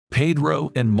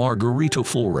Pedro and Margarito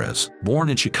Flores, born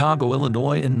in Chicago,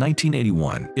 Illinois in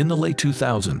 1981. In the late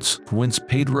 2000s, twins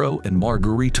Pedro and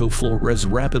Margarito Flores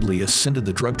rapidly ascended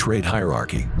the drug trade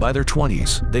hierarchy. By their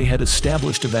 20s, they had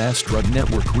established a vast drug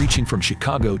network reaching from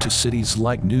Chicago to cities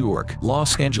like New York,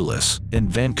 Los Angeles, and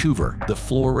Vancouver. The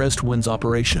Flores twins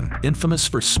operation, infamous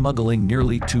for smuggling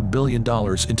nearly $2 billion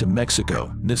into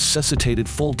Mexico, necessitated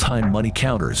full-time money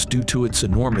counters due to its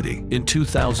enormity. In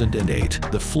 2008,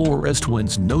 the Flores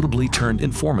twins notably turned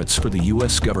informants for the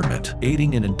U.S. government,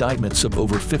 aiding in indictments of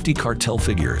over 50 cartel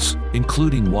figures,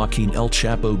 including Joaquin El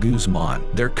Chapo Guzman.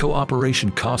 Their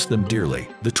cooperation cost them dearly.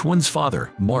 The twins'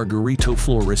 father, Margarito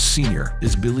Flores Sr.,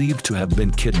 is believed to have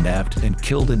been kidnapped and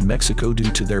killed in Mexico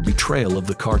due to their betrayal of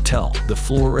the cartel. The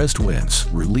Flores twins,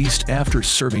 released after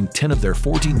serving 10 of their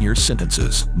 14-year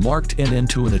sentences, marked an end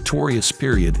to a notorious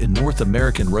period in North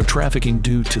American drug trafficking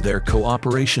due to their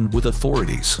cooperation with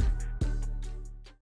authorities.